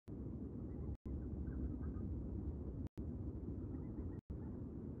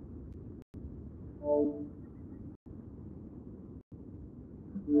Do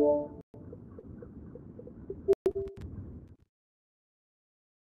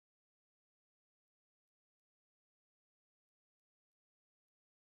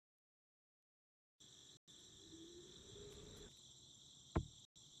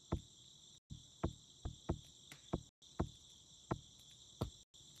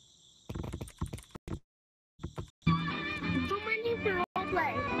my name for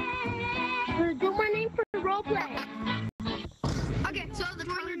roleplay. Do my name for roleplay. Okay, so the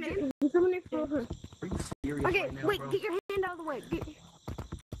timer name. Do my name for roleplay. Okay, wait, get your hand out of the way. Do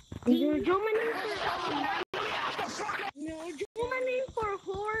my name for do my name for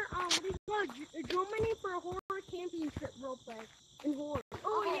horror. What do you call it? Do my name for a horror camping trip roleplay in horror.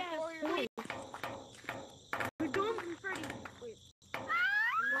 Oh yeah. Wait. We're doing Freddy. Wait.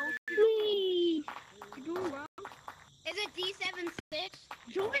 Please. You're doing wrong. Is it D76?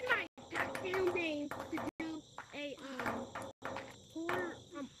 Join my goddamn name to do a horror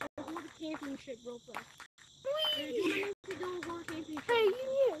camping trip roleplay. Please. To do a horror camping trip. Hey,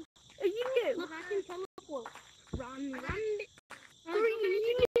 you knew. Look, I can teleport. Run. You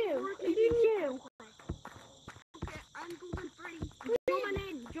knew. Okay, I'm going Freddy.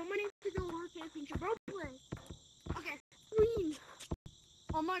 Join my name to do a horror camping trip roleplay. Okay. Please.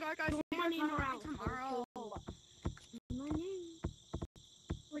 Oh my god, guys. My name tomorrow. My name.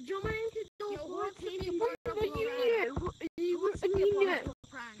 Well, Joe, my name to do a horror camping trip. Everybody,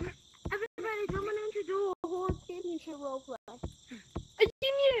 Joe, my name to do a horror camping trip roleplay.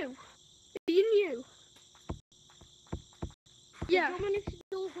 You knew. Yeah. Joe, my name to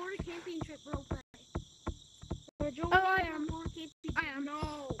do a horror camping trip roleplay. Joe, I am. I am. No.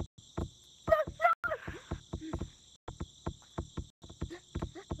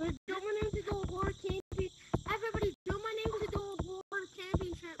 Do my name to do a horror camping. Everybody, do my name to do a horror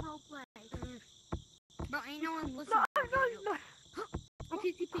camping trip roleplay. But ain't no one listening. No.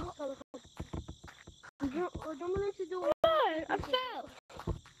 TCP color. Do my name to do a I fell.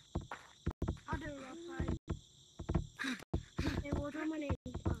 I'll do it outside. Okay, well, do my name.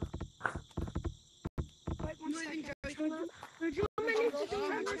 Wait, one second. Do my name to do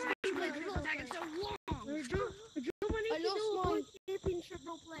a horror camping trip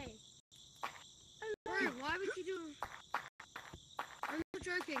roleplay. Why would you do? I'm not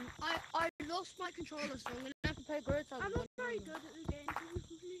joking. I lost my controller, so I'm gonna have to play Grid Tag. I'm not very good at the game.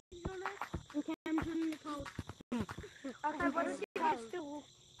 Okay, I'm doing the code. Okay, what is your code?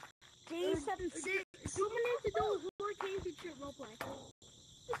 D76. Do my name to do a horror camping trip roleplay.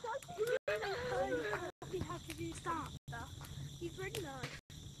 We have to do stop. He's ready now.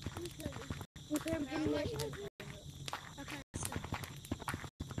 Okay, I'm doing it. Okay, so.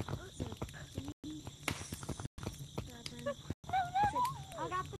 I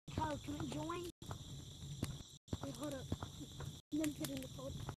got the code. Can we join? Wait, hold up. Let me put in the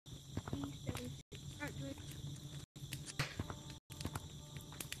code. D76. Alright, good.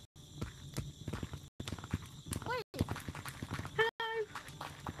 Wait. Hello.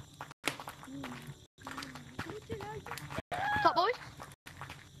 Top boys.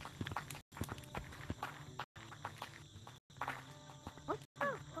 What?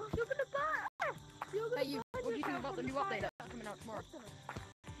 Oh, you're gonna buy. Hey, you. What do you think about the new update that's coming out tomorrow?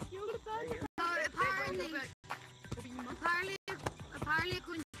 You're gonna buy. Apparently,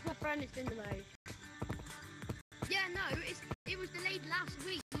 according to my friend, it's been delayed. Yeah, no, it was delayed last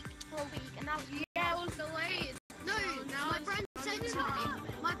week for a week, and now it was delayed. No, my friend said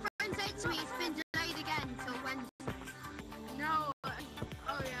to me it's been delayed again till Wednesday. No,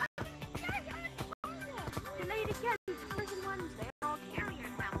 oh yeah. Delayed again till Wednesday. I'll carry your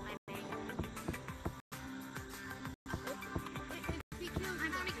family. I'm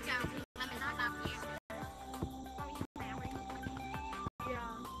gonna go. I'm not up here.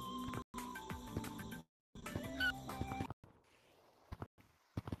 Yeah.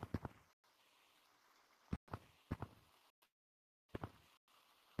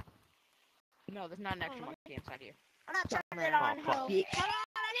 No, there's not an extra monkey inside here. I'm not turning it on. Fuck, bitch.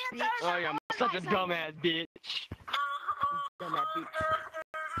 Oh, yeah, I'm such a dumbass bitch. Dumbass bitch.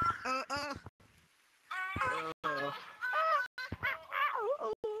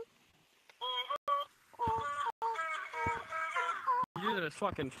 Using his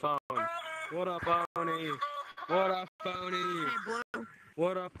fucking phone. What up, phony? What up, phony? Hey, Blue.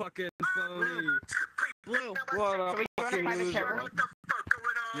 What up, fucking phony? Blue. What up, Can we go on a fucking private loser? server?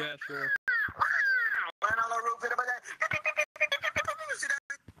 Yeah, sure.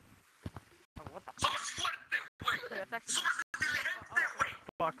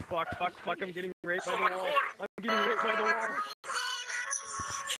 Fuck, I'm getting raped by the wall. I'm getting raped by the wall.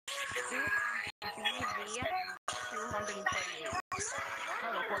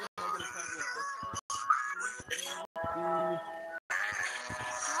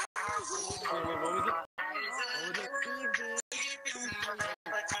 Wait, what was it? What was it?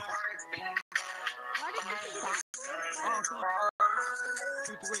 Oh, come on.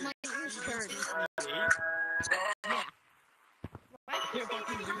 My ears hurt. Yeah. I can't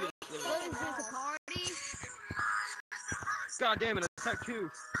fucking do this. What is this, a party? God damn it, attack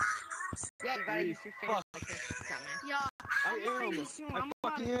 2. Yeah, you gotta use your face Fuck. like this. Yo, I am. I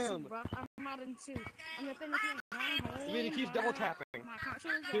fucking am. I'm not in two. I'm gonna finish it. You mean he keeps double tapping.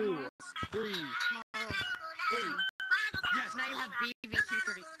 2, 3, 3. Yes, now you have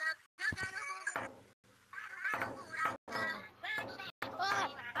BB230.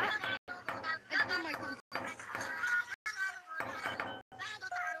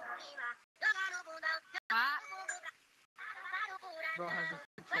 Bro has the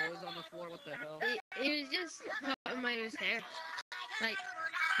controllers on the floor, what the hell? He was just cutting my hair. Like,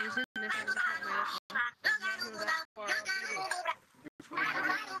 he was in this and cutting my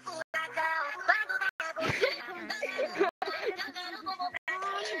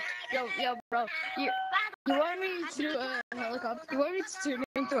Yo, bro, you want me to a helicopter? You want me to turn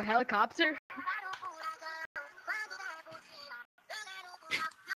into a helicopter? Yeah.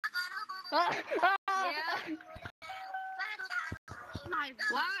 What?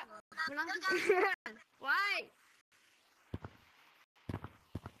 Why?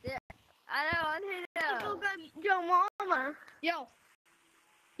 Yeah, I don't want to know. Yo, mama.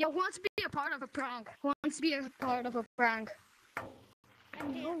 Yo, wants to be a part of a prank. Wants to be a part of a prank.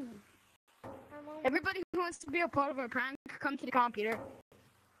 Everybody who wants to be a part of a prank, come to the computer.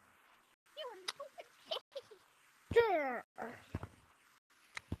 Sure.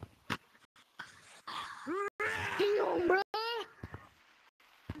 Damn, bro.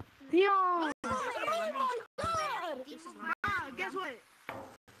 Yo. Oh my God. Guess what?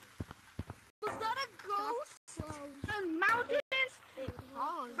 Was that a ghost? The mountains?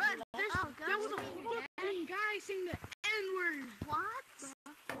 Oh, there was a fucking guy saying the N-word. What?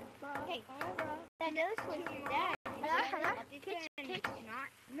 Hey, that ghost was your dad. Hello?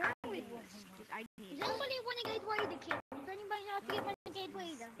 No, it wasn't. Does anybody want to get away the kid? Does anybody know if you want to get away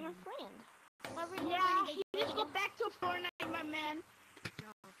the your friend? Yeah, you just go back to Fortnite, my man.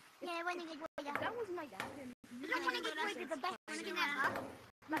 Yeah, I want to get away the. That was my dad. I want to get away the best. Want to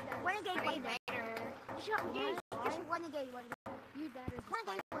get away the. Just want to get away the. You dad is Want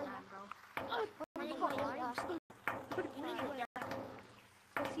to get away the. Want to get away the.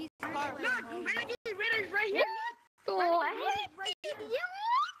 he's smart. Look, Renegade Ritter's right here. Want to get away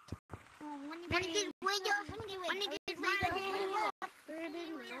the. Want to get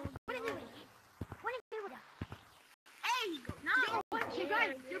away the. Hey, no, you're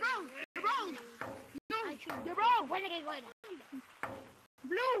right. You're wrong. You're wrong. No, you're wrong. Renegade Raider.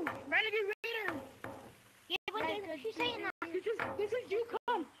 Blue, Renegade Raider. Yeah, Renegade. She's saying that. This is you.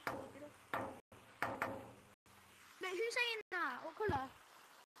 Come. Man, who's saying that? What color?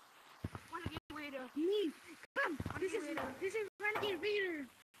 Renegade Raider. Me. Come. This is Renegade Raider.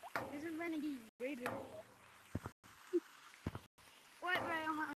 This is Renegade Raider. What? Right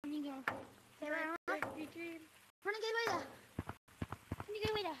on you go. Say right on. Renegade Raider.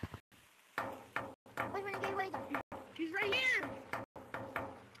 Renegade Raider. Where's Renegade Raider? She's right here.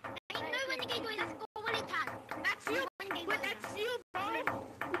 I know Renegade Raider. Let's go when it can. That's you. Wait, that's you, bro.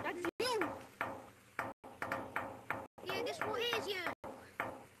 That's you. Yeah, this one is you.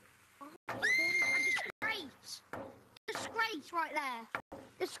 A disgrace. Disgrace right there.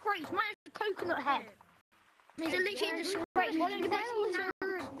 Disgrace. Mine's a coconut head. There's a literally a disgrace. What is that?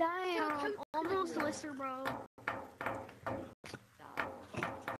 Damn. Almost Lister, bro.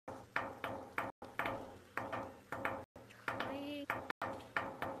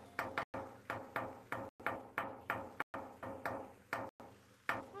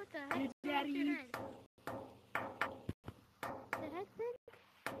 What the heck? Daddy. Did I think?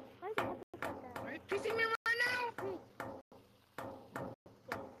 Why did I think like that? You see me right now?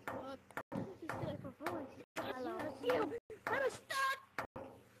 This is like a voice. Hello. You. Let us stop.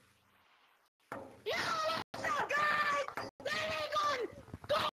 Yo, what's up, guys?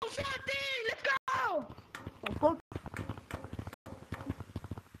 Go, Shotty. Let's go. Oh, fuck.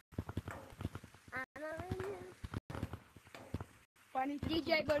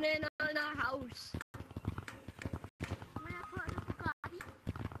 DJ Banana in our house.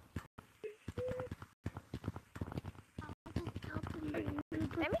 Let me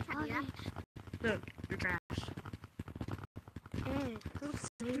tell you that. Look, you're trash. Hey, don't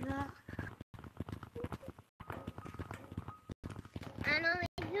say that. I know.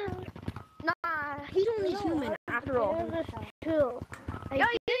 Nah, he's only human after all. True. Yo,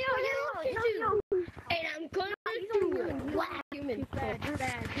 and I'm gonna do it. Black human. You're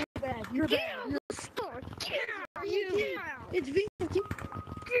bad. You're bad. You're a star. It's Vincent.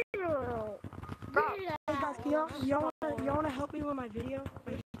 Bro, hey guys, y'all wanna help me with my video,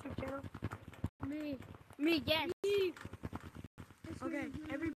 my YouTube channel? Me, yes. Okay,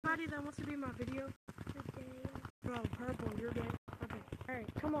 everybody that wants to be in my video. Bro, purple, you're gay. Okay, alright,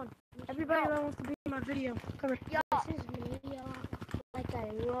 come on. Everybody that wants to be in my video, come here. This is me, y'all. Like I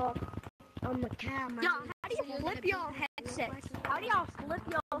rock on the camera. Y'all, how do you flip your headsets? How do y'all flip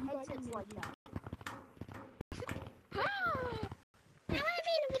your headsets like that? I want to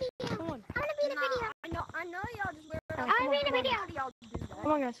be in a video. Come on. I want to be in a video. I know y'all just wear it. I want to be in a video. How do y'all do that?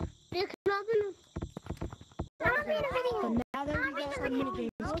 Come on, guys. You cannot be in I want to be in a So video. now that we got some mini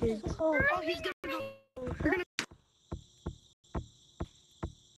games, kids. Oh, he's gonna go. We're gonna.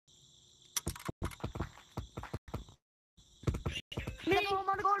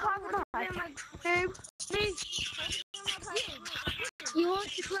 You want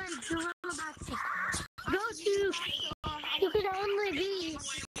to play Gorilla Boxing? Go to. You can only be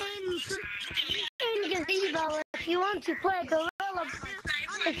in gazebo if you want to play Gorilla.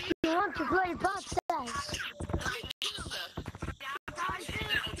 If you want to play box size.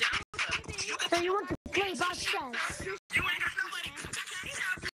 So you want to play box size.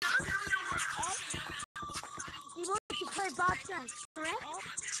 You want to play box size, correct?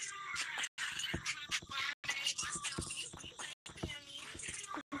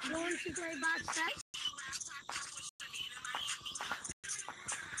 You want to play box size?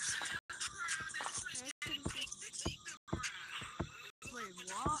 Wait,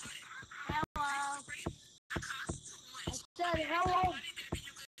 what? Hello. I said hello.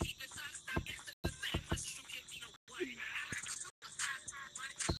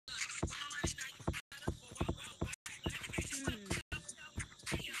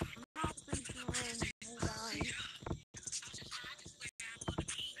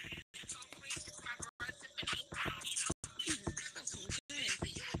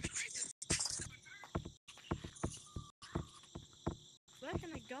 Where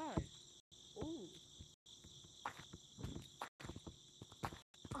can I go? Ooh.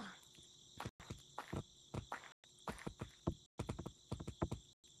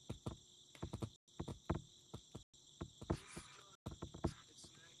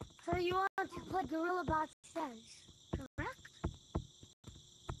 So you want to play Gorilla Box Says, correct?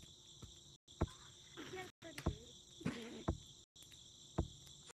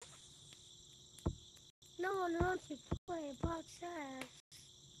 No one wants to play Box Says.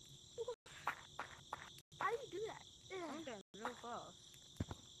 How do you do that? I'm going real fast.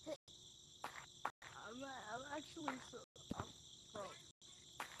 I'm actually so. Bro.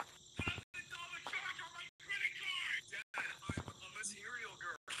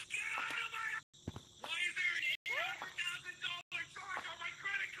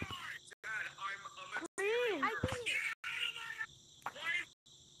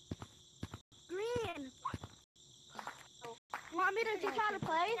 Green. Want me to teach how to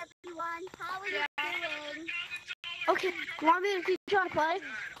play? Everyone, how are you doing? Okay, want me to teach you how to play?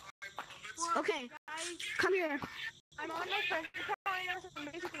 Okay, come here. I'm on my first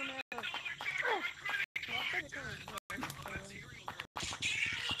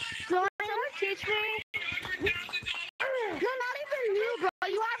So you want to teach me? No, not even you, bro.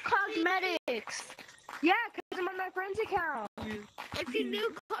 You have cosmetics. Yeah, because I'm on my friend's account. It's a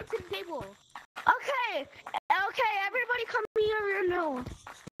new content table. Okay, everybody come here, you're new.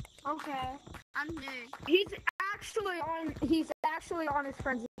 Okay. I'm new. He's actually on his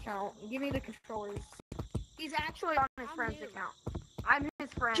friend's account. Give me the controllers. He's actually on his friend's new. account. I'm his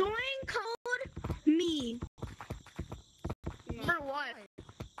friend. Join code me. For what?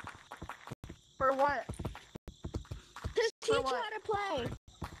 For what? Just teach you what? how to play.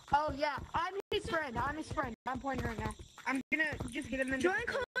 Oh yeah, I'm his friend. I'm pointing right now. I'm gonna just get him in. Join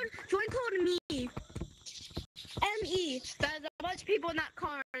code me. ME. There's a bunch of people in that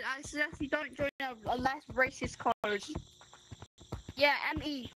card. I suggest you don't join a less racist card. Yeah,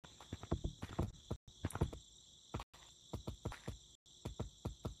 ME.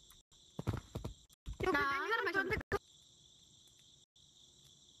 Nah, I'm gonna make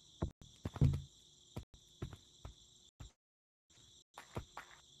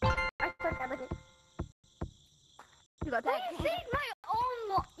I said everything. you got You that. saved my own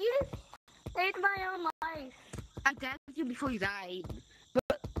life. You just saved my own life. I dared you before you died.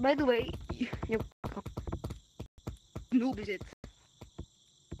 But by the way, Noob is it?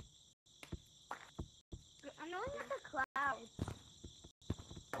 I'm going at the clouds.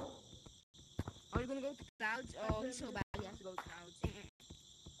 Are you gonna go to clouds? Oh, he's so bad. He has to go to clouds.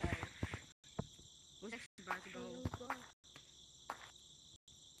 Was actually about to go.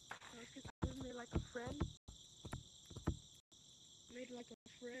 like a friend. Made like a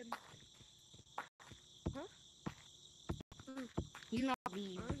friend. Huh? You did not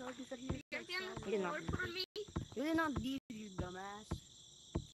leave. I don't know, he said he was like You did not leave. You did not leave, you dumbass.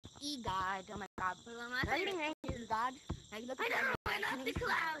 E-God. Oh my god. Everything right here is God. Now you look at it. Went up the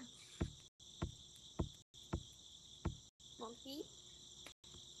clouds. monkey.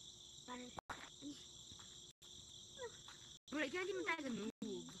 Bro, you can't even tag a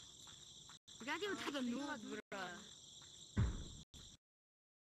noob. You can't even tag a noob, bro.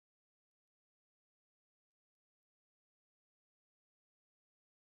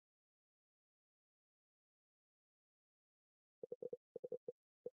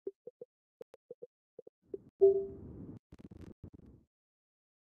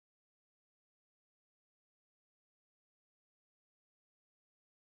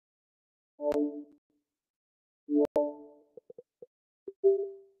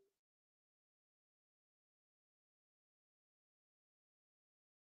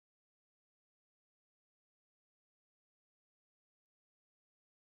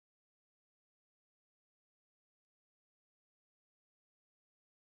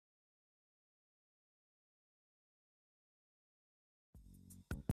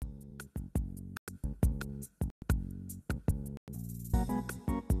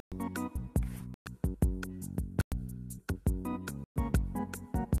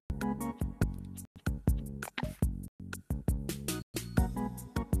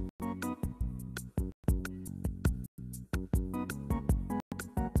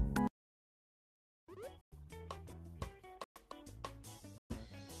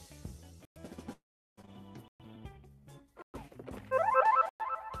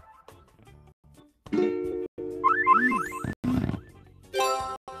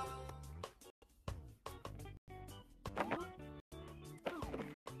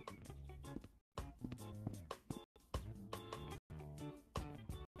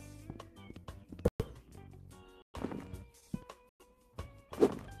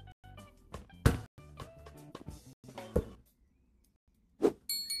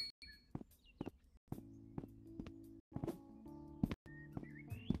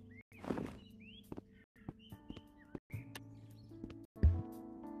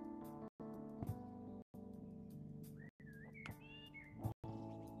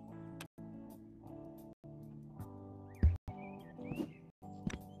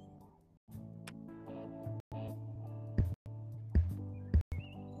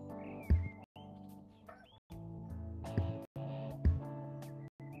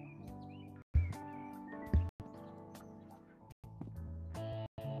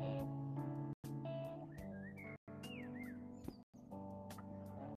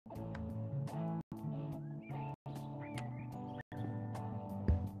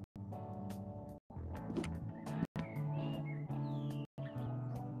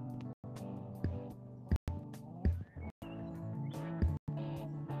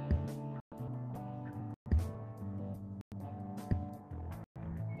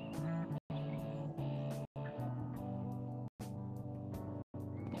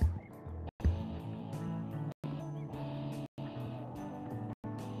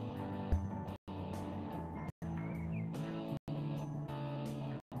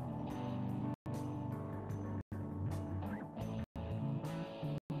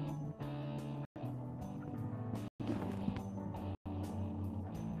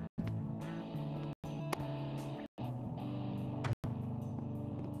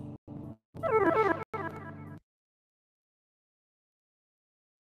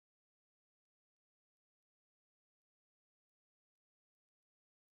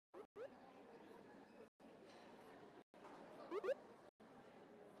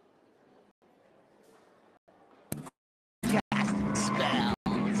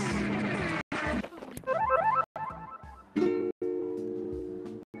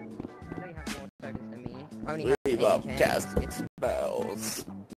 Leave up casting spells.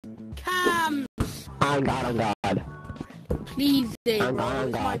 Come! I'm God. Please, Dave.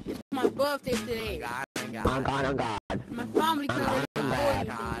 I'm God. It's my birthday today. I'm God. My family can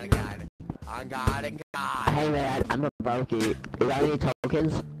I'm God. Hey man, I'm a brokey. You got any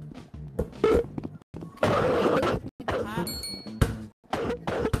tokens?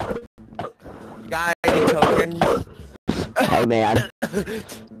 Got any tokens? Hey man.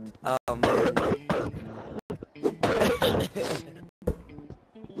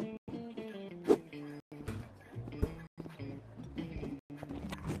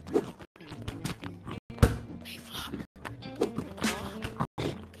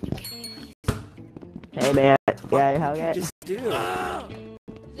 Hey man, yeah, how get?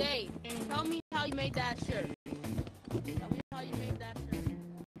 Zay, tell me how made that shirt. Tell me how you made that shirt.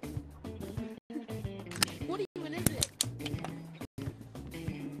 What even is it?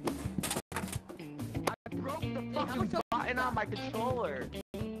 I broke the fucking button on my controller.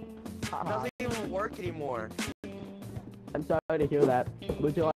 It doesn't even work anymore. I'm sorry to hear that.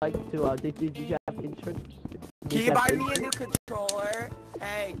 Would you like to, did you have insurance? Can you buy me a new controller?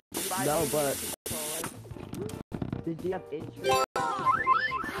 Hey, can you buy No, me a but- new controller? Did you have insurance?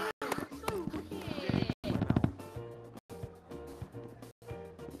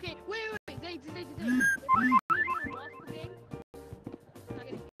 Okay, wait. They. It's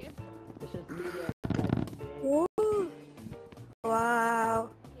just me and Woo. Wow.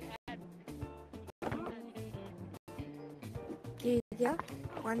 Yeah,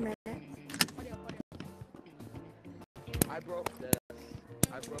 1 minute. I broke this.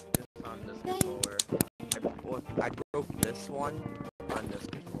 I broke this on this controller. I broke this one on this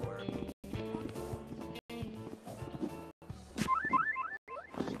controller.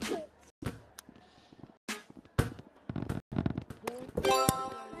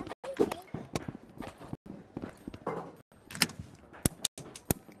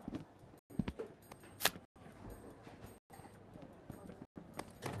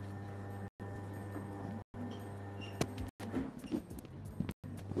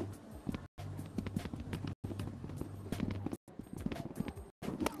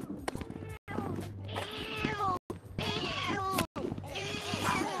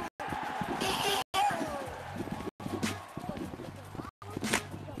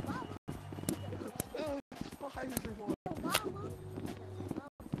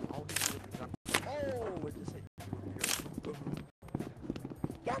 Oh, it just hit.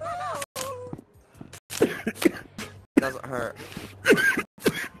 Doesn't hurt.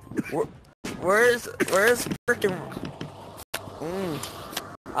 Where's freaking?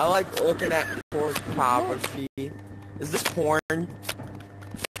 I like looking at pornography. Is this porn?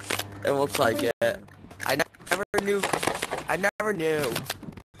 It looks like it. I never knew.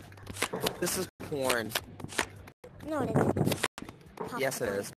 This is porn. No, it isn't. Yes, it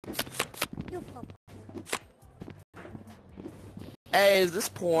is. You pop. Hey, is this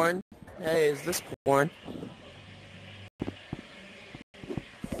porn? Hey, is this porn?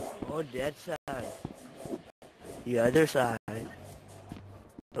 Oh, that side. The other side.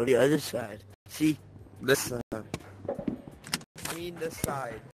 Oh, the other side. See? This side. I mean this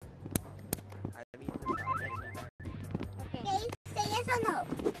side. Okay, say yes or no.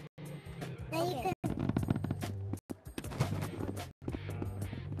 Then you can.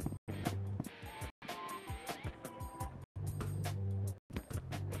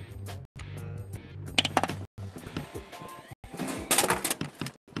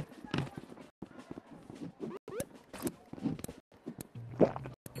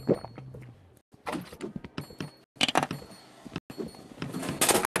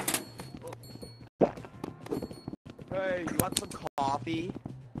 Hey, you want some coffee?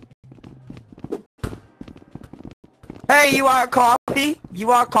 Hey, you want coffee? You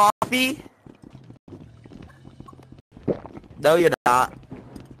want coffee? No, you're not.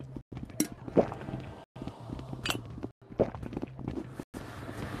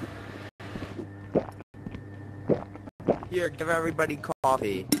 Here, give everybody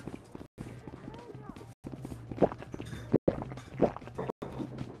coffee.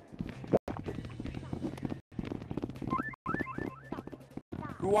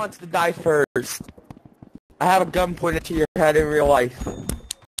 Who wants to die first? I have a gun pointed to your head in real life.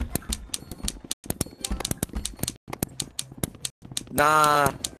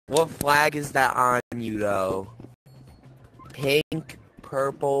 Nah, what flag is that on you though? Pink,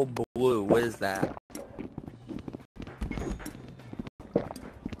 purple, blue, what is that?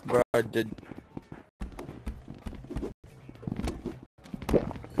 Bruh, did...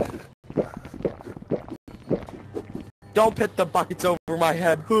 Don't put the buckets over my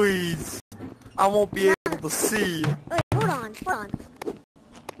head, please. I won't be able to see. Wait, hold on.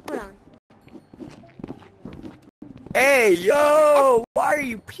 Hey, yo! Why are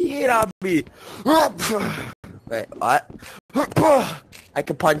you peeing on me? Wait, what? I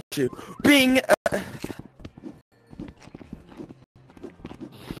can punch you. Bing!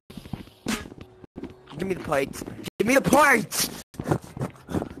 Give me the plates. Give me the plates!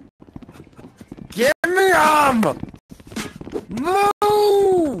 Give me them! Move!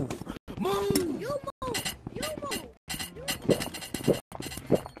 Move! You move.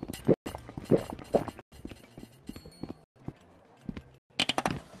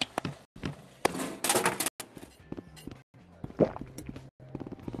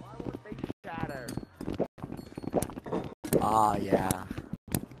 Why would they shatter? Ah, yeah.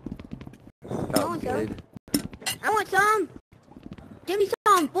 No, good. I want some. Give me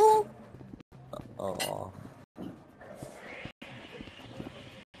some, fool. Oh.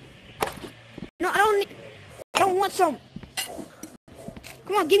 No, I don't want some.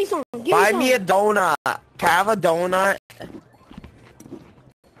 Come on, give me some. Give Buy me me a some. donut. Can I have a donut?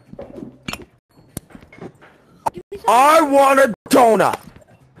 Give me some. I want a donut.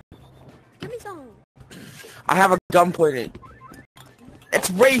 Give me some. I have a gun pointed. It's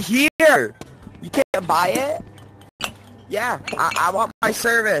right here. You can't buy it? Yeah, I want my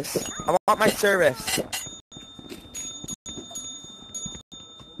service. I want my service.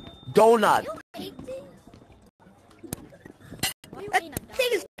 Donut. You hate this? That thing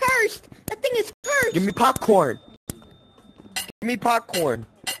is cursed. That thing is cursed. Give me popcorn. Give me popcorn.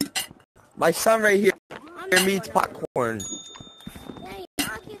 My son right here needs popcorn. Dang, I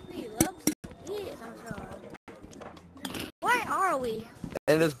can see looks. Yes, I'm sorry. Where are we?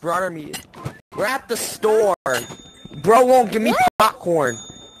 And his brother me. We're at the store. Bro won't give me popcorn.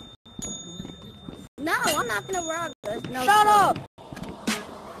 No, I'm not gonna rob us. No, shut up.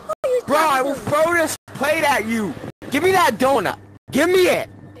 Bro, I will throw this plate at you. Give me that donut. Give me it.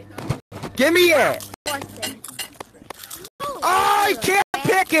 Give me it. Oh, I can't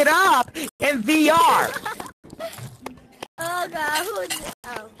pick it up in VR. Oh God, who is this?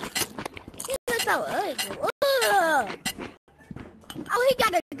 Oh, he's so ugly. Ugh. Oh, he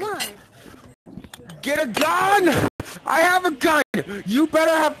got a gun. Get a gun. I have a gun. You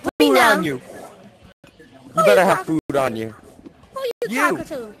better have food on you. You better have food on you. Who you talking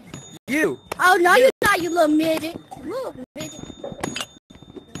to? You. Oh no, you not, you little midget. Little midget.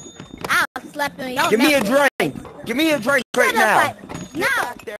 I'll slap you in your Give me a neck. drink. Give me a drink right Shut up, now. like, no.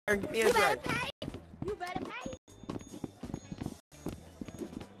 Back there and give me a You better drink. pay. You better pay.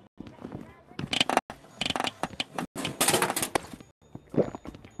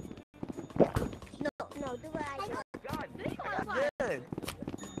 No, do what I do. Good.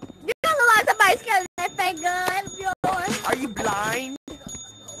 You don't look like somebody scared of that fake gun of yours. Are you blind?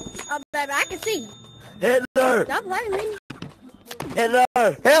 Oh, baby, I can see. Hitler. Stop playing me. Hitler.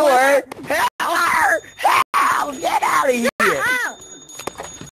 Hitler. Hitler. Hell, get out of here. Oh.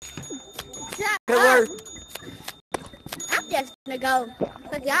 Shut Hitler. up. I'm just gonna go.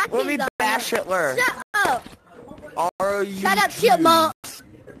 Cause y'all Let me kids bash Hitler. Shut up. Are you? Shut up, chipmunk.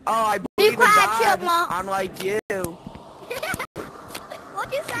 Oh, I believe in quiet, God. chipmunk. Unlike you.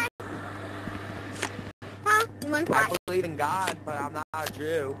 What'd you say? Huh? You want to I quiet? believe in God, but I'm not a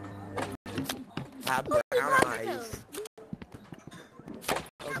Jew. Have Who you brown talking eyes. to?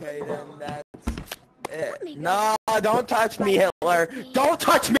 Okay, then that's Let me it. go. No, don't touch me, Hitler. Don't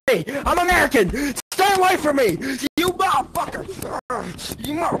touch me. I'm American. Stay away from me. You motherfucker.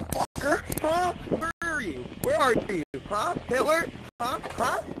 You motherfucker. Huh? Where are you? Where are you? Huh? Hitler? Huh?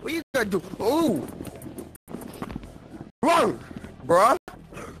 Huh? What are you gonna do? Ooh. Bro. Bruh.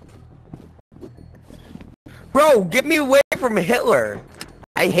 Bro, get me away from Hitler.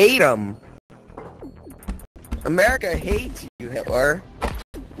 I hate him. America hates you, Hitler.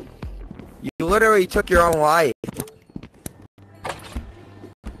 You literally took your own life.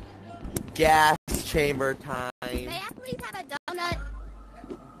 Gas chamber time. May I please have a donut?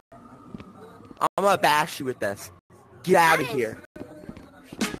 I'm gonna bash you with this. Get out of here.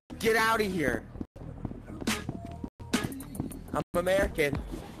 Get out of here. I'm American.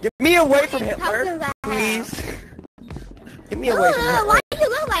 Get me away from What are you Hitler, talking about? please. Get me away from Hitler. Why do you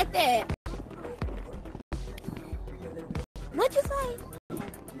look like that? What'd you say?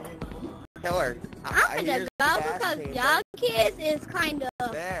 Hitler. I'm gonna go because y'all kids is kind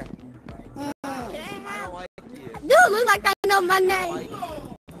of... There. I don't like you. Dude, look like I know my name.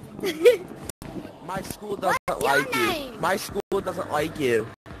 My school doesn't What's your like you. name? My school doesn't like you.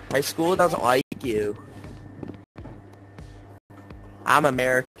 My school doesn't like you. I'm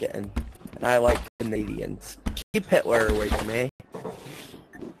American, and I like Canadians. Keep Hitler away from me.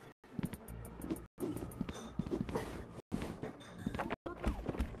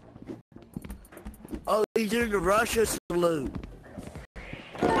 Oh, he's doing the Russia salute.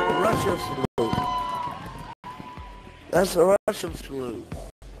 Russia salute. That's the Russian salute.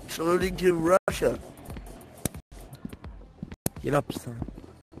 Saluting to Russia. Get up, son.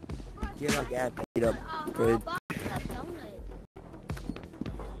 Get up, get up. Good.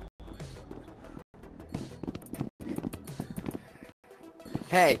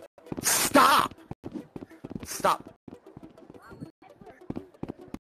 Hey, stop! Stop.